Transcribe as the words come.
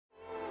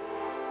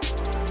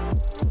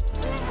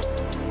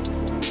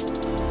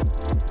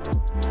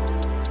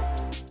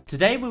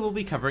Today we will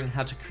be covering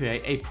how to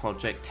create a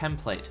project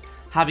template.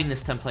 Having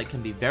this template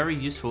can be very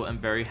useful and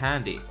very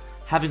handy.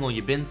 Having all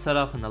your bins set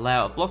up and the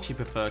layout of blocks you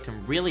prefer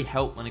can really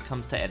help when it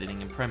comes to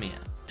editing in Premiere.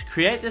 To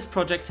create this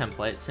project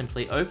template,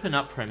 simply open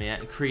up Premiere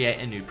and create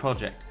a new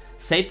project.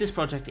 Save this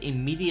project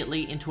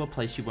immediately into a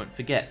place you won't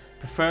forget,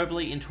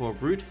 preferably into a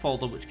root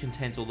folder which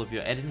contains all of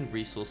your editing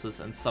resources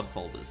and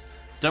subfolders.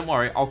 Don't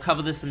worry, I'll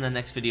cover this in the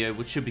next video,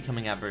 which should be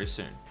coming out very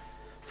soon.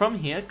 From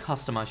here,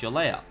 customize your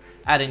layout.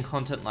 Add in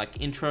content like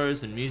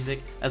intros and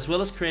music, as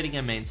well as creating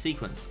a main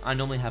sequence. I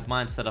normally have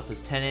mine set up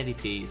as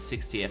 1080p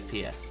 60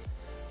 FPS.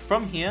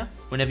 From here,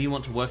 whenever you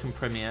want to work in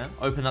Premiere,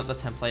 open up the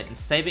template and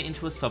save it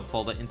into a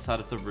subfolder inside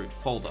of the root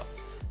folder.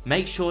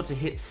 Make sure to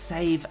hit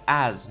save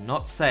as,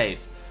 not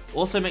save.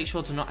 Also make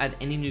sure to not add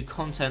any new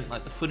content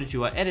like the footage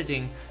you are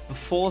editing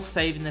before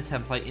saving the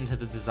template into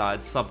the desired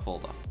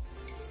subfolder.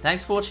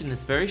 Thanks for watching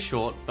this very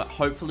short but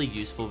hopefully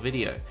useful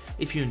video.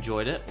 If you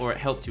enjoyed it or it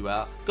helped you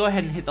out, go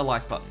ahead and hit the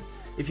like button.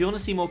 If you want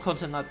to see more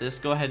content like this,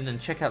 go ahead and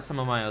check out some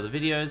of my other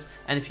videos,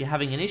 and if you're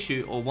having an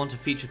issue or want a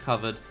feature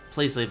covered,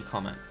 please leave a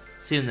comment.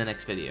 See you in the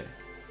next video.